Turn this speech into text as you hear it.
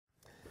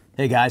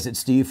Hey guys, it's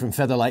Steve from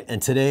Featherlight,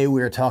 and today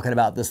we are talking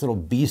about this little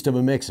beast of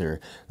a mixer,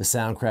 the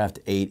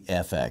Soundcraft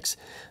 8FX.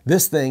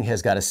 This thing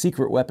has got a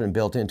secret weapon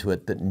built into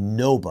it that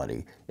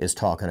nobody is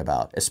talking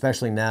about,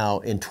 especially now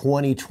in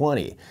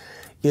 2020.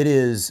 It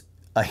is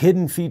a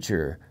hidden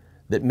feature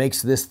that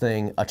makes this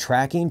thing a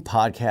tracking,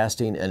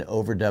 podcasting, and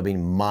overdubbing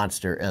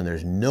monster, and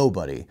there's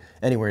nobody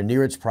anywhere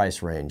near its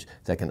price range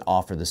that can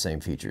offer the same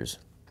features.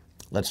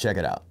 Let's check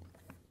it out.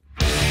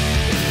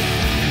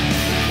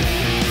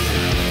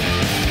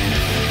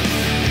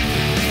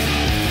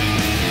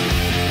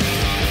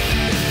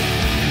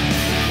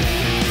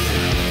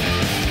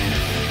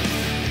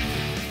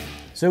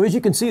 So as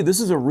you can see, this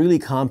is a really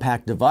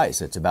compact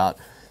device. It's about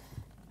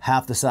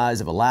half the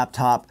size of a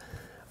laptop.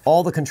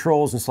 All the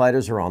controls and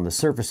sliders are on the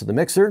surface of the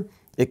mixer.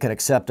 It can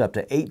accept up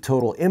to 8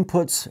 total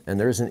inputs, and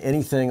there isn't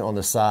anything on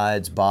the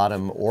sides,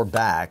 bottom, or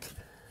back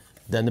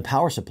than the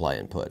power supply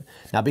input.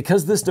 Now,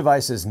 because this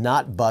device is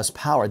not bus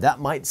powered,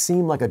 that might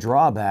seem like a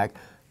drawback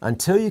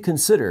until you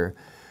consider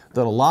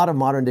that a lot of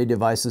modern day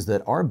devices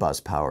that are bus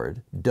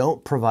powered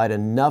don't provide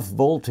enough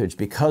voltage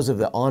because of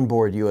the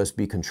onboard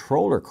USB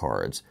controller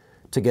cards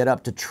to get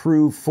up to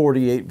true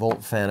 48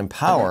 volt phantom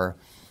power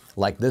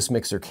like this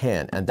mixer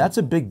can. And that's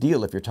a big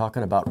deal if you're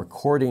talking about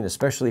recording,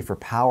 especially for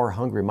power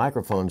hungry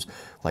microphones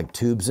like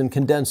tubes and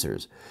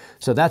condensers.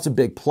 So that's a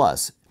big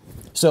plus.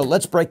 So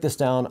let's break this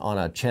down on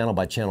a channel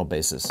by channel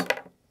basis.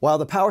 While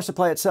the power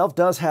supply itself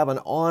does have an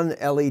on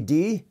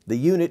LED, the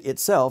unit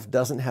itself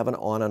doesn't have an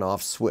on and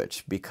off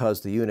switch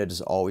because the unit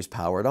is always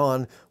powered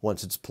on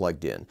once it's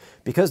plugged in.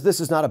 Because this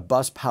is not a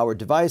bus powered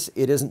device,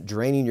 it isn't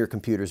draining your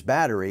computer's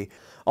battery.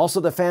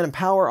 Also, the phantom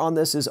power on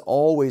this is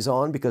always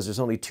on because there's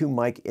only 2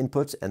 mic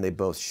inputs and they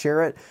both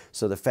share it,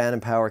 so the phantom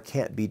power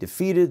can't be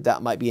defeated.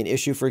 That might be an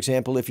issue, for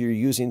example, if you're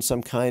using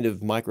some kind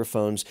of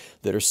microphones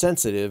that are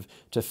sensitive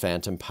to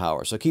phantom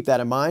power. So keep that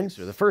in mind.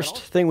 So the first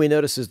thing we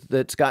notice is that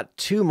it's got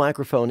 2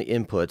 microphone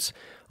inputs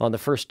on the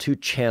first 2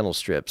 channel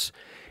strips.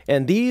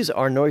 And these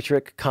are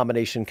Neutrik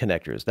combination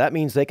connectors. That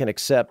means they can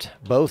accept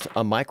both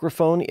a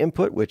microphone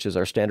input, which is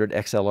our standard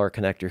XLR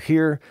connector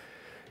here.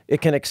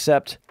 It can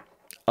accept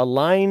a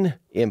line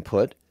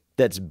input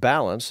that's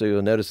balanced, so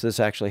you'll notice this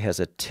actually has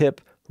a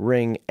tip,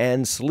 ring,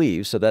 and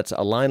sleeve, so that's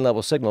a line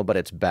level signal, but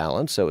it's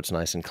balanced, so it's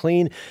nice and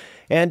clean.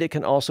 And it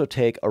can also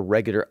take a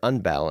regular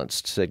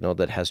unbalanced signal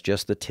that has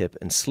just the tip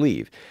and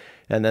sleeve.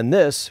 And then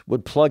this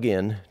would plug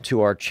in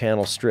to our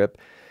channel strip.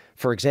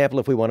 For example,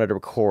 if we wanted to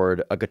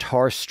record a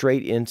guitar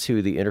straight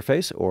into the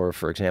interface, or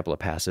for example, a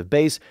passive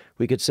bass,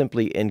 we could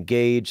simply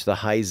engage the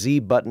high Z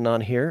button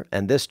on here,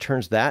 and this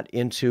turns that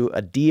into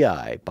a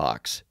DI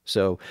box.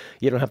 So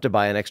you don't have to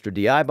buy an extra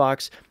DI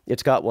box.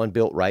 It's got one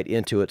built right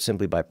into it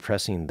simply by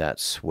pressing that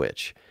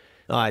switch.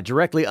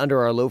 Directly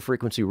under our low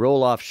frequency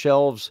roll-off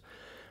shelves,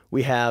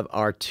 we have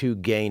our 2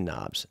 gain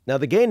knobs. Now,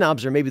 the gain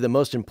knobs are maybe the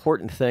most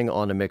important thing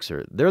on a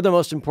mixer. They're the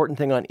most important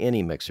thing on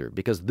any mixer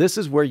because this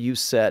is where you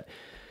set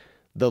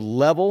the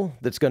level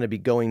that's going to be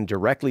going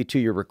directly to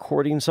your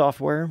recording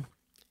software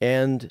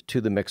and to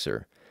the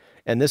mixer.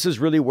 And this is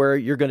really where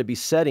you're going to be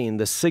setting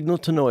the signal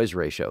to noise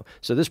ratio.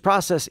 So this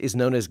process is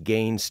known as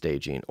gain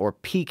staging or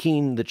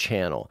peaking the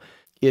channel.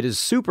 It is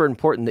super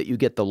important that you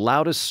get the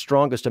loudest,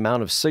 strongest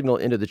amount of signal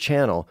into the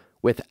channel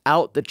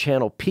without the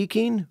channel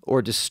peaking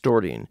or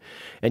distorting.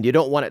 And you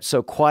don't want it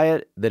so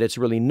quiet that it's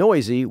really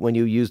noisy when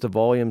you use the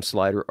volume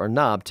slider or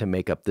knob to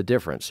make up the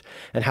difference.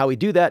 And how we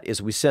do that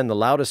is we send the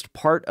loudest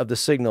part of the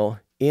signal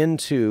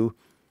into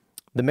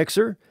the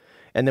mixer,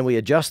 and then we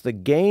adjust the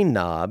gain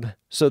knob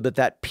so that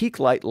that peak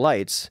light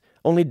lights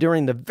only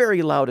during the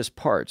very loudest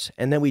parts.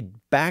 And then we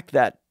back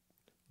that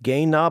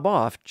gain knob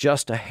off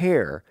just a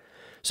hair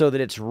so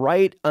that it's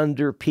right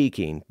under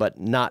peaking, but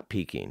not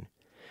peaking.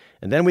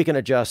 And then we can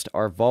adjust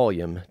our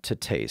volume to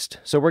taste.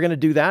 So we're going to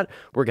do that.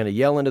 We're going to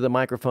yell into the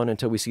microphone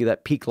until we see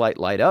that peak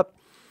light up,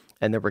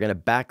 and then we're going to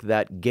back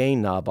that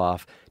gain knob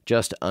off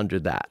just under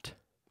that.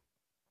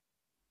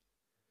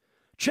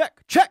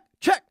 Check, check,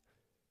 check.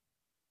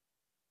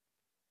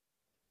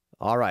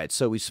 All right,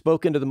 so we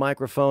spoke into the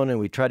microphone and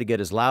we tried to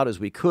get as loud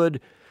as we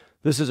could.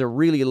 This is a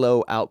really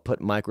low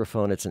output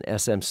microphone. It's an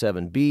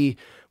SM7B,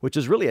 which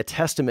is really a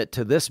testament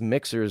to this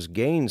mixer's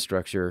gain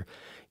structure.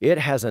 It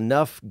has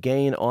enough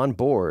gain on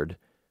board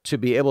to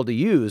be able to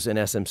use an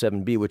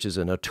SM7B, which is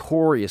a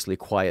notoriously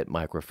quiet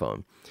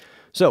microphone.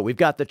 So we've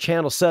got the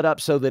channel set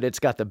up so that it's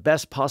got the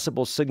best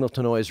possible signal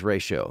to noise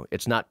ratio.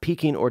 It's not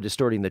peaking or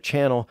distorting the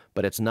channel,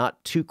 but it's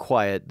not too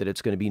quiet that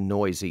it's going to be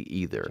noisy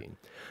either.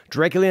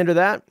 Directly under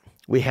that,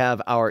 we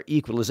have our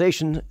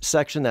equalization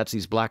section. That's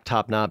these black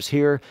top knobs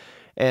here.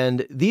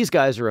 And these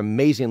guys are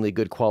amazingly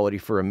good quality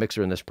for a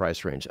mixer in this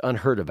price range.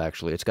 Unheard of,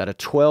 actually. It's got a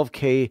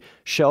 12K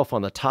shelf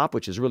on the top,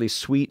 which is really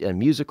sweet and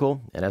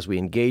musical. And as we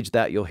engage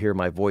that, you'll hear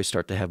my voice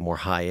start to have more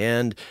high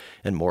end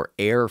and more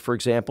air, for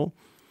example.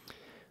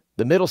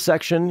 The middle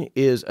section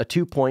is a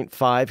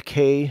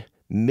 2.5K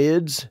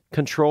mids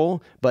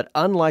control, but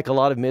unlike a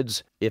lot of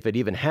mids, if it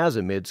even has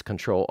a mids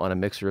control on a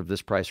mixer of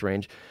this price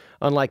range,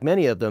 unlike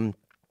many of them,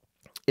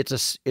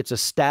 it's a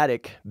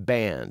static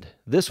band.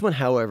 This one,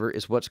 however,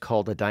 is what's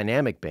called a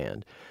dynamic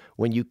band.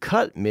 When you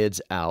cut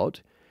mids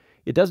out,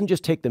 it doesn't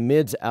just take the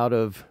mids out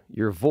of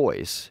your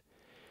voice.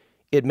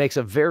 It makes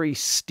a very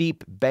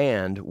steep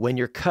band when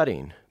you're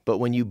cutting, but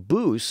when you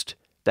boost,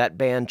 that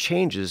band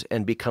changes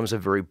and becomes a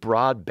very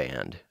broad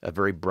band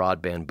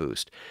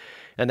boost.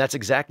 And that's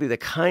exactly the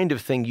kind of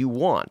thing you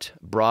want.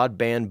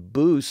 Broadband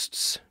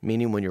boosts,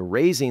 meaning when you're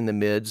raising the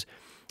mids,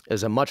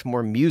 is a much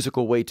more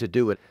musical way to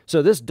do it.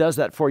 So this does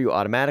that for you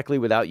automatically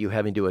without you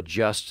having to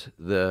adjust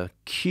the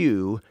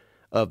cue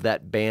of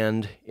that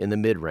band in the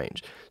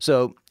mid-range.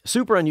 So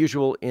super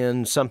unusual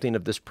in something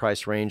of this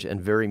price range and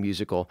very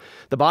musical.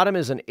 The bottom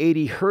is an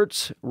 80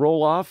 hertz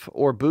roll-off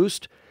or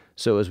boost.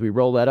 So as we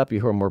roll that up,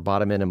 you hear more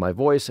bottom end in my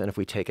voice. And if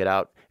we take it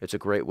out, it's a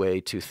great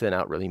way to thin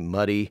out really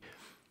muddy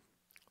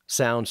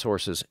sound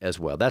sources as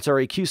well. That's our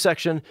EQ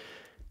section.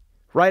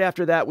 Right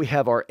after that, we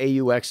have our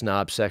AUX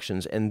knob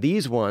sections. And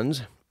these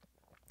ones,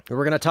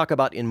 we're going to talk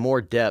about in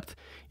more depth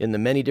in the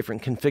many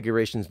different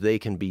configurations they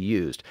can be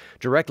used.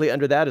 Directly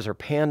under that is our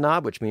pan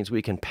knob, which means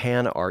we can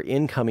pan our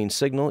incoming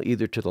signal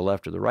either to the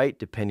left or the right,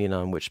 depending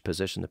on which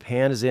position the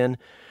pan is in.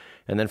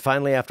 And then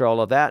finally, after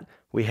all of that,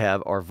 we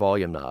have our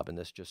volume knob, and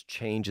this just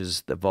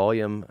changes the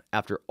volume.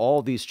 After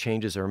all these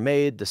changes are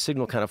made, the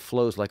signal kind of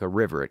flows like a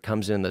river. It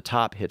comes in the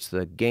top, hits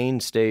the gain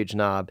stage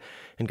knob,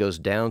 and goes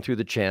down through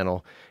the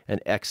channel and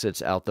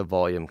exits out the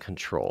volume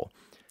control.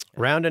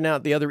 Rounding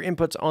out the other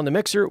inputs on the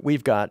mixer,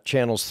 we've got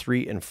channels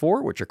 3 and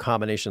 4, which are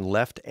combination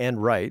left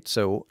and right.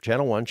 So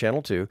channel 1,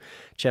 channel 2,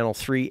 channel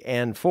 3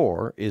 and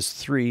 4 is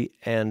 3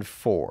 and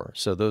 4.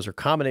 So those are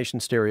combination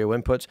stereo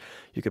inputs.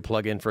 You could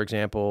plug in, for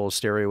example,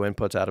 stereo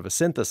inputs out of a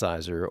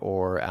synthesizer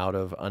or out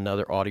of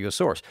another audio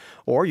source.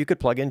 Or you could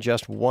plug in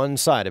just one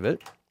side of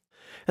it.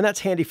 And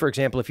that's handy, for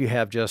example, if you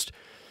have just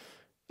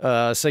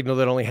a signal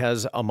that only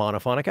has a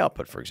monophonic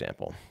output, for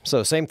example.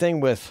 So same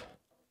thing with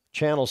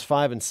channels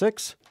 5 and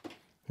 6.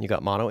 You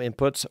got mono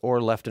inputs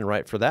or left and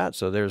right for that.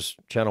 So there's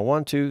channel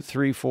 1, 2,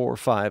 3, 4,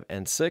 5,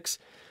 and 6.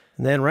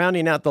 And then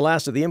rounding out the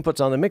last of the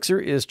inputs on the mixer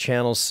is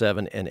channels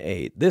 7 and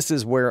 8. This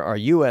is where our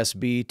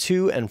USB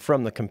to and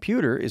from the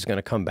computer is going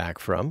to come back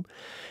from.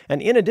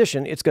 And in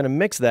addition, it's going to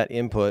mix that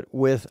input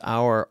with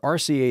our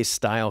RCA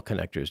style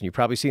connectors. And you've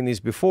probably seen these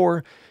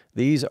before.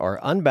 These are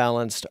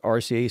unbalanced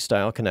RCA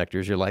style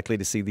connectors. You're likely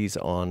to see these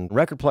on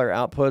record player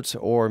outputs,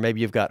 or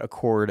maybe you've got a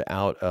cord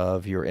out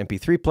of your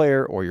MP3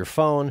 player or your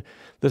phone.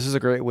 This is a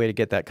great way to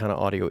get that kind of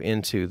audio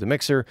into the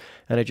mixer,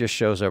 and it just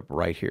shows up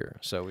right here.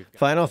 So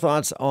final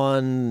thoughts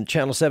on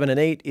channel 7 and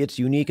 8. It's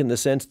unique in the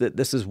sense that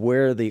this is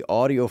where the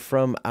audio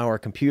from our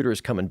computer is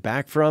coming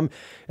back from,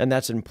 and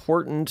that's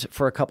important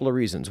for a couple of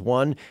reasons.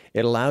 One,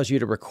 it allows you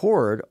to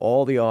record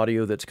all the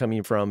audio that's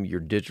coming from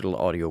your digital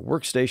audio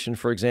workstation,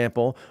 for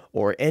example,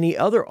 or any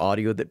other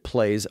audio that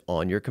plays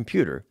on your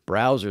computer.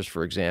 Browsers,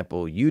 for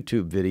example,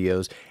 YouTube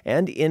videos,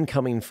 and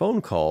incoming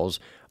phone calls,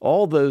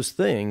 all those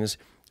things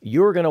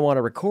you're going to want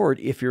to record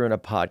if you're in a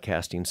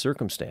podcasting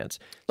circumstance.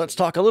 Let's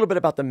talk a little bit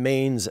about the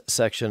mains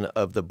section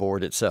of the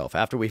board itself.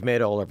 After we've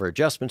made all of our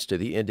adjustments to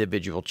the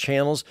individual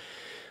channels,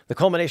 the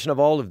culmination of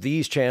all of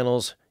these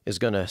channels is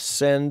going to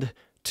send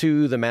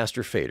to the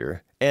master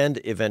fader and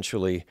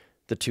eventually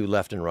the two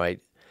left and right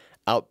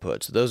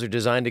outputs. Those are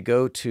designed to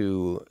go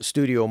to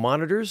studio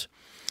monitors.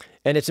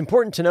 And it's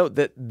important to note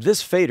that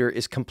this fader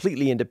is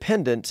completely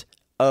independent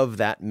of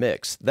that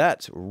mix.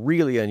 That's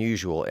really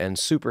unusual and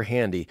super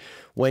handy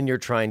when you're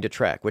trying to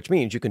track, which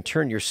means you can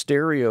turn your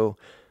stereo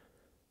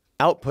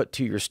output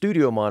to your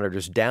studio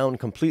monitors down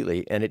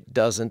completely and it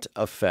doesn't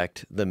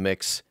affect the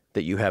mix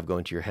that you have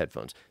going to your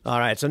headphones. All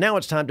right, so now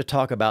it's time to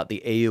talk about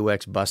the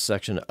AUX bus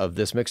section of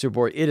this mixer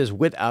board. It is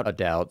without a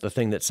doubt the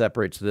thing that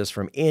separates this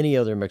from any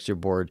other mixer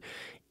board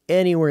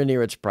anywhere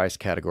near its price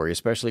category,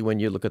 especially when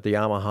you look at the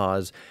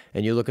Yamahas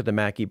and you look at the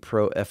Mackie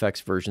Pro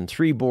FX version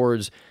 3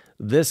 boards.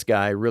 This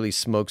guy really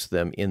smokes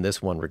them in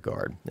this one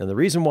regard. And the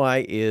reason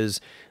why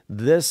is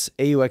this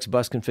AUX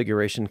bus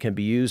configuration can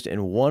be used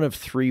in one of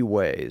 3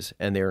 ways,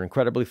 and they're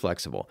incredibly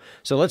flexible.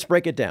 So let's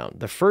break it down.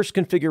 The first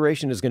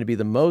configuration is going to be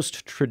the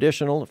most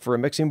traditional for a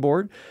mixing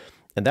board,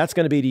 and that's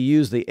going to be to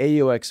use the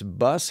AUX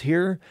bus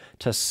here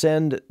to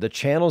send the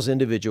channel's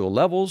individual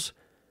levels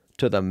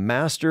to the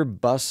master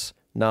bus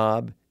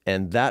knob,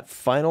 and that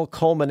final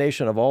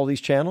culmination of all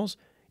these channels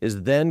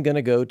is then going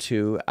to go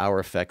to our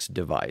effects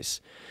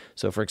device.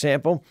 So for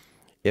example,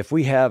 if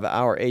we have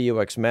our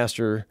AUX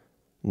master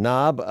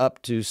knob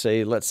up to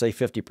say, let's say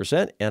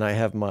 50%, and I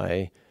have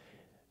my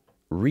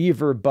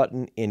reverb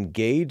button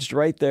engaged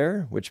right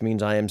there, which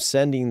means I am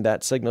sending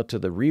that signal to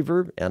the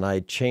reverb, and I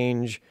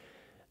change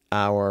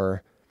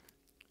our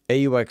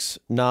AUX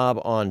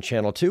knob on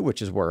channel 2,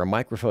 which is where our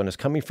microphone is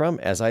coming from.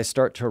 As I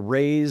start to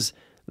raise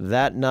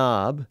that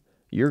knob,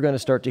 you're going to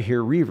start to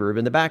hear reverb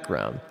in the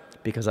background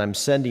because I'm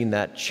sending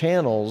that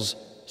channel's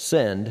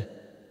send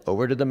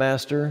over to the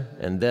master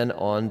and then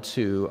on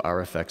to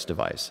our effects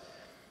device.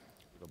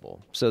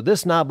 So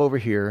this knob over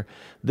here,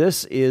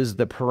 this is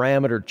the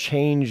parameter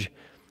change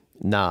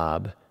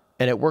knob,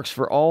 and it works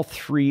for all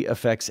 3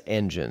 effects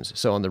engines.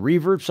 So on the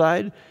reverb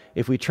side,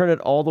 if we turn it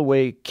all the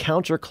way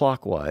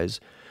counterclockwise,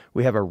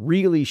 we have a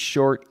really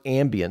short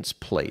ambience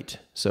plate.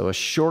 So a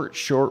short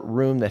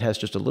room that has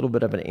just a little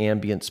bit of an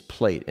ambience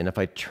plate. And if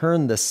I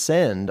turn the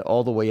send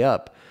all the way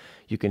up,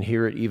 you can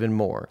hear it even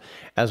more.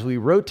 As we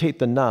rotate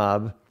the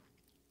knob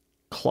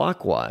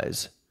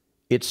clockwise,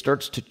 it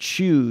starts to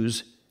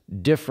choose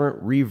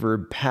different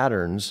reverb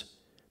patterns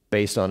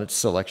based on its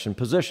selection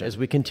position. As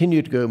we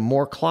continue to go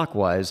more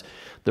clockwise,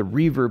 the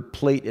reverb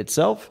plate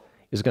itself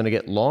is going to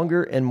get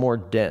longer and more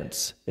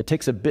dense. It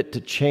takes a bit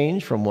to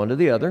change from one to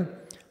the other,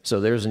 so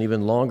there's an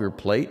even longer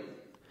plate.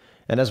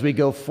 And as we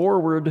go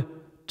forward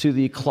to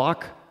the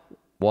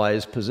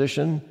clockwise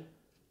position,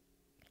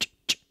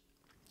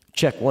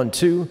 check 1,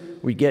 2,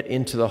 we get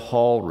into the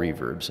hall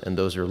reverbs, and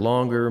those are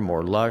longer,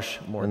 more lush,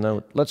 more. And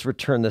now let's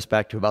return this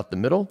back to about the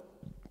middle.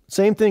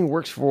 Same thing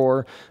works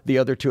for the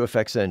other 2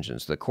 effects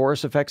engines. The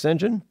chorus effects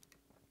engine,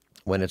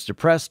 when it's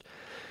depressed,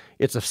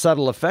 it's a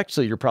subtle effect,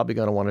 so you're probably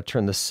going to want to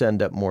turn the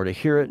send up more to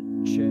hear it.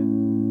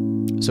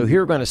 So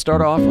here we're going to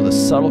start off with a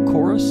subtle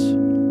chorus.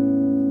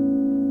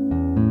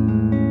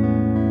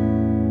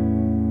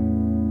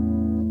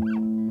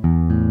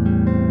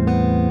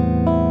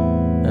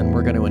 And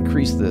we're going to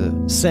increase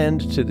the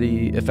send to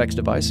the effects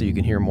device so you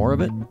can hear more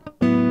of it.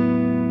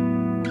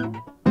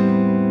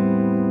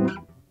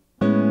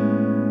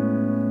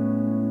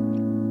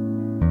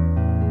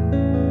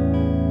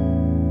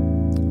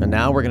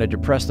 Now we're going to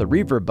depress the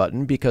reverb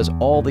button because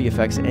all the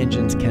effects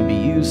engines can be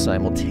used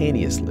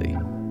simultaneously.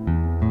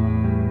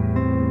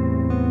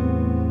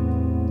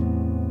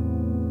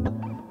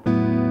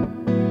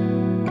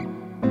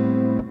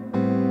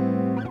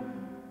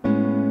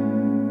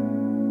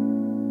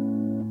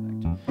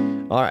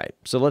 All right,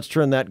 so let's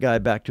turn that guy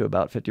back to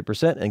about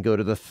 50% and go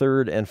to the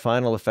 3rd and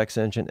final effects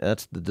engine, and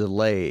that's the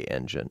delay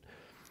engine.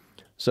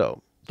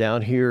 So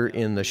down here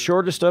in the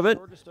shortest of it,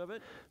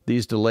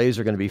 these delays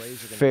are going to be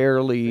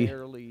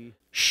fairly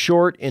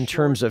short in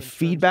terms of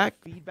feedback,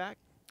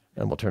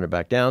 and we'll turn it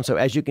back down. So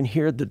as you can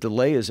hear, the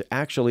delay is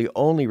actually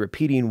only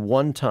repeating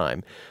 1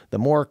 time. The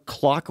more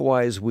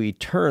clockwise we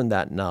turn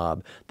that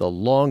knob, the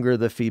longer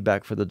the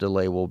feedback for the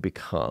delay will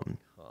become.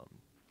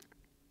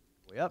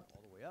 Way up.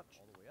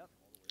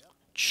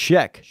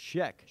 Check.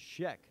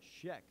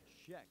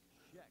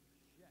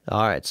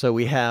 All right, so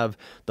we have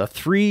the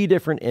 3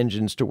 different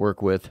engines to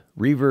work with: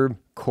 reverb,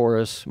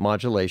 chorus,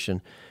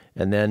 modulation,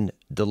 and then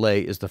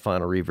delay is the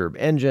final reverb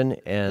engine.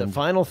 And the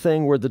final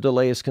thing where the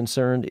delay is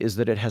concerned is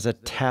that it has a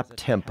tap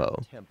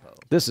tempo.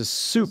 This is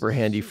super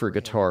handy for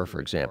guitar,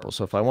 for example.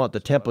 So if I want the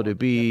tempo to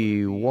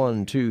be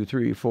 1, 2,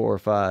 3, 4,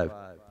 5,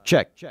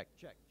 check.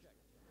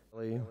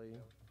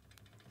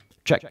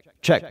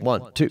 Check,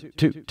 1, 2,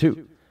 2,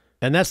 2.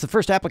 And that's the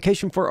first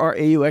application for our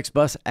AUX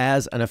bus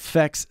as an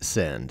effects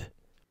send.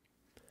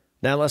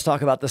 Now let's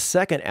talk about the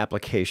second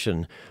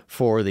application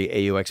for the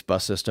AUX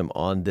bus system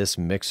on this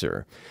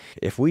mixer.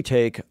 If we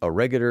take a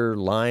regular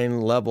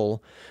line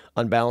level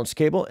unbalanced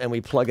cable and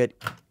we plug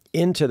it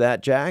into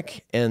that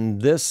jack,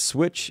 and this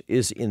switch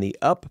is in the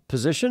up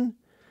position,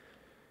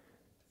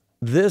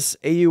 this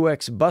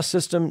AUX bus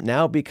system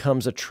now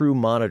becomes a true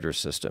monitor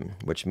system,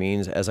 which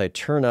means as I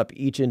turn up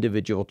each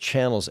individual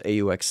channel's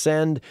AUX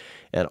send,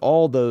 and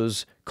all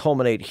those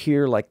culminate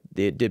here like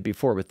it did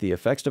before with the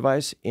effects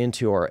device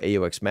into our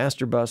AUX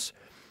master bus,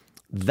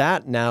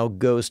 that now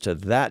goes to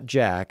that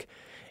jack,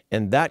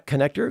 and that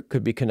connector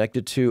could be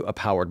connected to a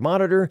powered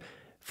monitor,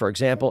 for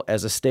example,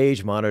 as a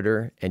stage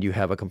monitor, and you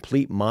have a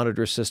complete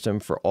monitor system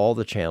for all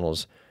the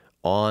channels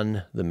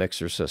on the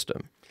mixer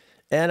system.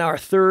 And our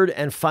third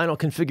and final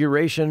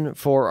configuration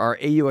for our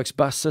AUX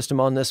bus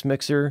system on this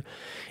mixer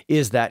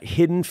is that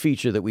hidden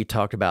feature that we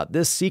talked about.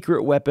 This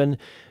secret weapon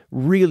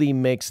really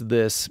makes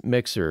this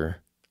mixer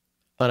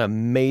an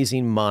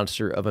amazing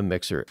monster of a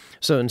mixer.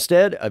 So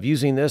instead of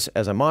using this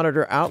as a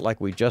monitor out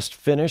like we just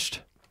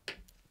finished,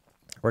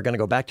 we're going to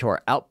go back to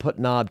our output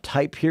knob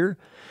type here,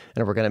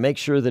 and we're going to make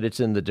sure that it's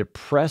in the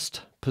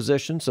depressed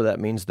position. So that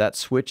means that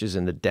switch is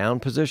in the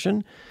down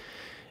position.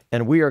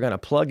 And we are going to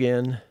plug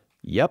in,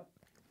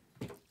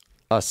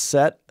 a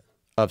set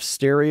of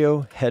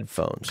stereo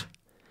headphones.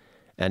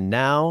 And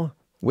now,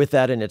 with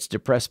that in its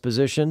depressed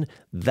position,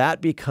 that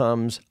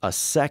becomes a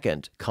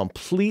second,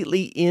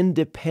 completely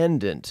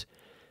independent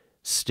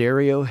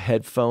stereo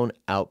headphone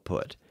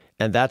output.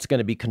 And that's going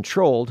to be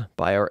controlled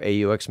by our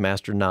AUX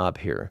master knob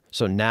here.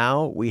 So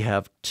now we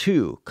have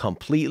 2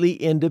 completely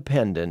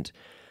independent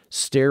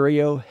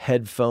stereo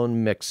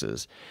headphone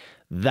mixes.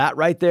 That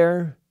right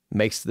there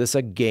makes this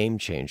a game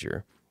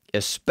changer,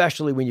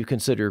 especially when you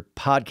consider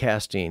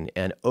podcasting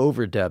and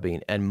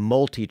overdubbing and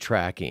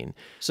multi-tracking.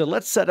 So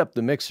let's set up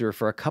the mixer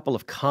for a couple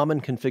of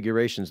common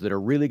configurations that are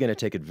really going to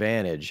take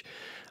advantage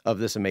of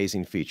this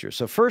amazing feature.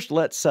 So first,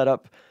 let's set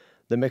up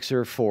the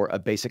mixer for a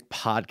basic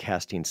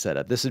podcasting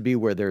setup. This would be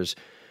where there's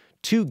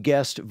two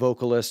guest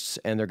vocalists,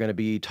 and they're going to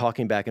be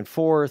talking back and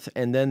forth,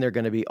 and then they're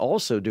going to be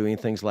also doing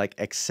things like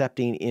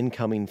accepting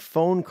incoming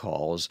phone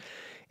calls,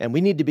 and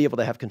we need to be able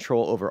to have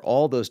control over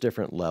all those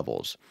different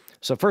levels.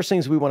 So first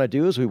things we want to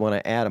do is we want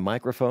to add a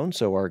microphone.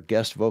 So our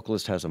guest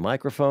vocalist has a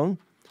microphone,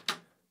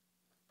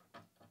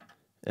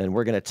 and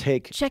we're going to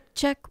take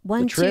check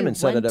one, the trim two, and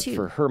set one, it up two.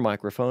 for her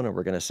microphone, and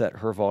we're going to set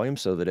her volume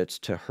so that it's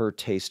to her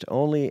taste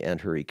only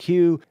and her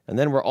EQ. And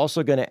then we're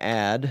also going to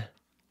add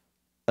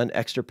an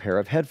extra pair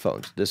of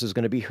headphones. This is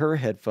going to be her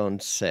headphone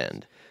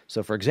send.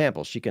 So for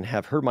example, she can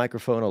have her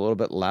microphone a little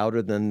bit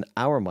louder than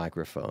our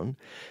microphone,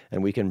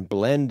 and we can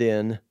blend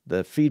in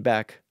the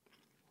feedback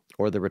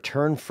or the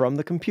return from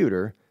the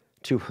computer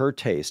to her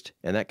taste,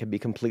 and that can be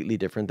completely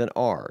different than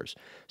ours.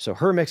 So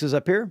her mix is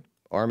up here,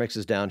 our mix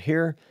is down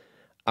here.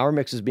 Our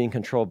mix is being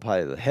controlled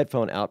by the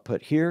headphone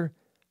output here.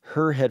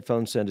 Her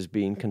headphone send is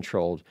being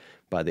controlled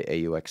by the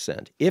AUX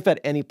send. If at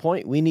any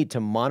point we need to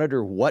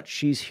monitor what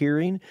she's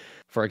hearing,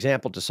 for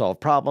example, to solve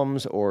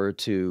problems or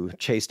to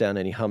chase down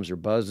any hums or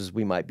buzzes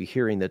we might be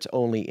hearing that's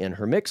only in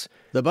her mix,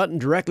 the button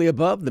directly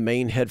above the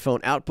main headphone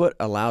output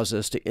allows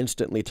us to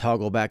instantly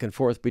toggle back and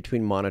forth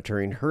between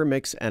monitoring her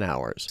mix and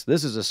ours.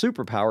 This is a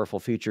super powerful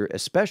feature,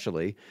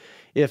 especially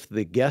if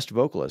the guest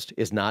vocalist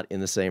is not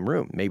in the same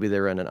room. Maybe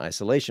they're in an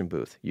isolation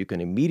booth. You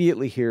can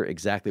immediately hear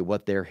exactly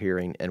what they're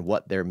hearing and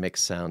what their mix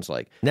sounds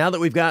like. Now that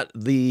we've got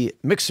the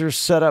mixer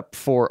set up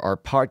for our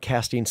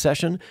podcasting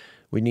session,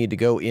 we need to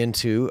go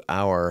into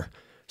our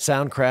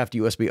Soundcraft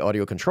USB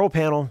audio control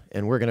panel,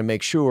 and we're going to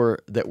make sure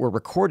that we're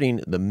recording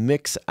the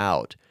mix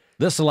out.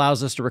 This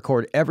allows us to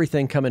record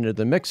everything coming into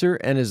the mixer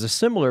and is a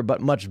similar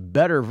but much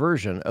better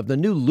version of the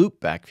new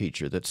loopback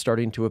feature that's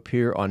starting to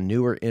appear on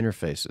newer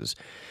interfaces.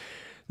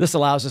 This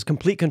allows us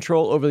complete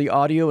control over the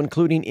audio,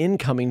 including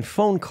incoming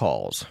phone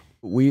calls.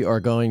 We are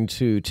going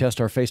to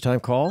test our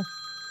FaceTime call.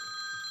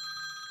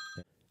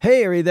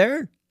 Hey, are you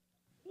there?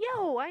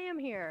 Yo, I am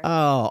here.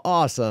 Oh,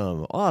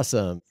 awesome.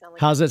 Awesome.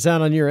 How's it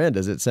sound on your end?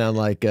 Does it sound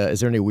like, is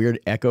there any weird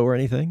echo or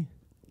anything?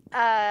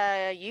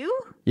 You?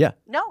 Yeah.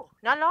 No,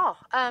 not at all.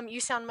 You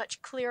sound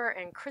much clearer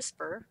and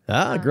crisper.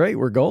 Great.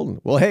 We're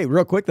golden. Well, hey,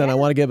 real quick then, I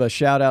want to give a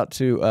shout out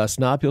to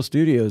Snob Hill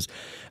Studios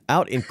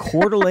out in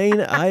Coeur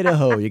d'Alene,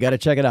 Idaho. You got to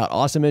check it out.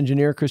 Awesome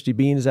engineer Christy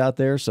Bean is out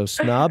there. So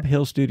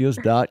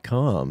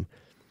snobhillstudios.com.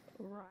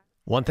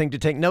 One thing to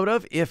take note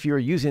of, if you're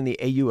using the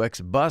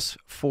AUX bus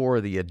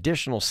for the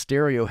additional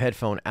stereo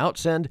headphone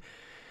outsend,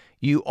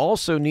 you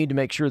also need to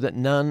make sure that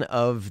none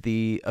of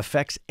the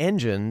effects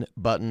engine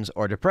buttons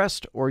are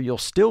depressed, or you'll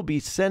still be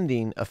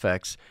sending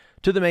effects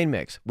to the main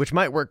mix, which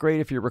might work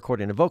great if you're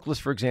recording a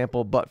vocalist, for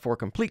example, but for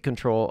complete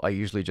control, I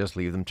usually just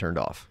leave them turned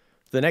off.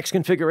 The next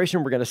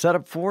configuration we're going to set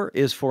up for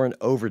is for an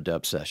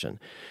overdub session.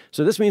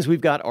 So this means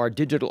we've got our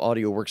digital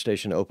audio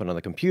workstation open on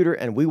the computer,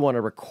 and we want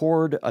to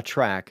record a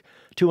track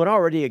to an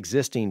already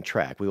existing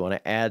track. We want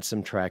to add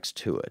some tracks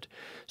to it.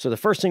 So the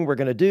first thing we're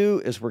going to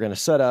do is we're going to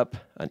set up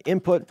an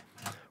input.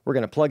 We're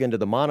going to plug into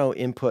the mono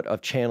input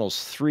of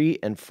channels 3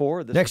 and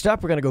 4. Next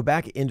up, we're going to go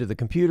back into the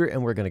computer,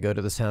 and we're going to go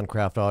to the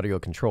Soundcraft audio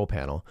control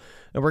panel.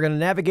 And we're going to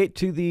navigate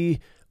to the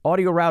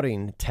audio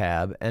routing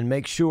tab and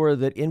make sure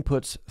that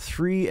inputs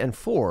 3 and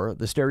 4,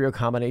 the stereo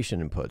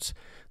combination inputs,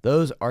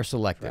 those are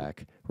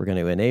selected. We're going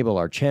to enable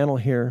our channel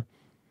here,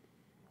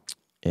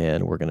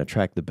 and we're going to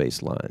track the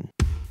bass line.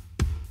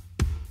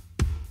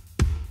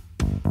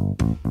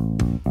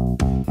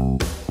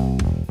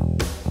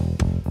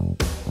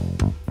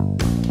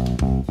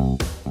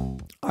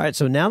 All right,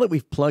 so now that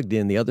we've plugged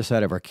in the other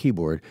side of our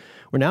keyboard,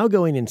 we're now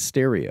going in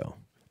stereo.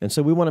 And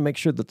so we want to make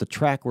sure that the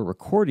track we're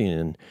recording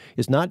in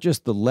is not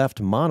just the left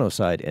mono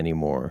side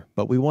anymore,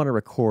 but we want to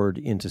record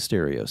into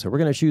stereo. So we're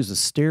going to choose the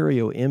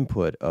stereo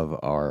input of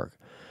our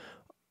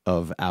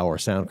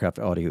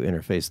Soundcraft audio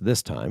interface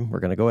this time. We're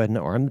going to go ahead and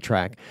arm the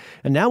track.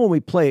 And now when we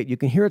play it, you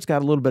can hear it's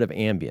got a little bit of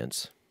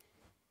ambience.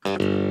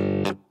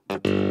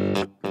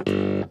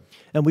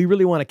 And we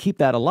really want to keep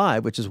that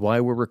alive, which is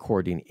why we're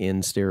recording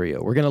in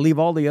stereo. We're going to leave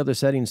all the other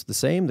settings the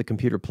same. The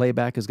computer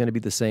playback is going to be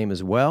the same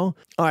as well.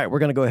 All right, we're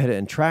going to go ahead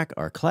and track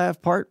our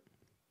clav part.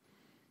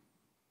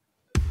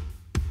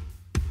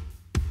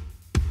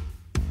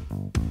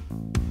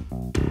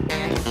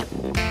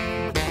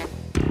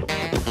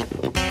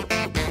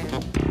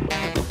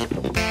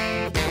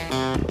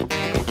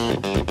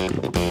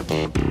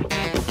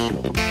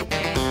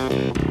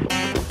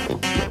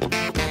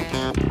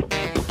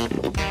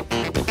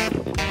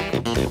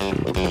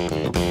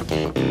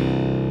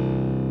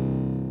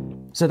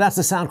 So that's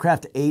the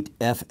Soundcraft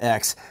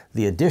 8FX,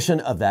 the addition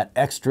of that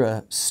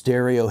extra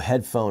stereo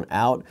headphone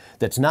out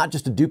that's not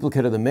just a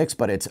duplicate of the mix,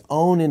 but its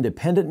own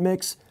independent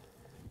mix.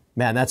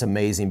 Man, that's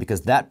amazing,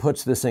 because that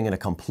puts this thing in a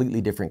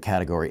completely different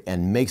category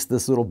and makes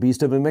this little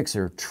beast of a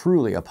mixer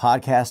truly a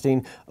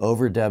podcasting,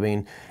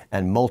 overdubbing,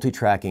 and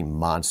multi-tracking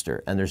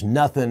monster. And there's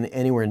nothing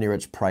anywhere near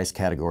its price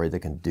category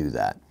that can do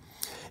that.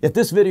 If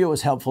this video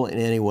was helpful in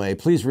any way,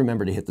 please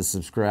remember to hit the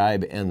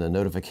subscribe and the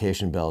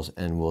notification bells,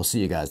 and we'll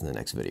see you guys in the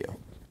next video.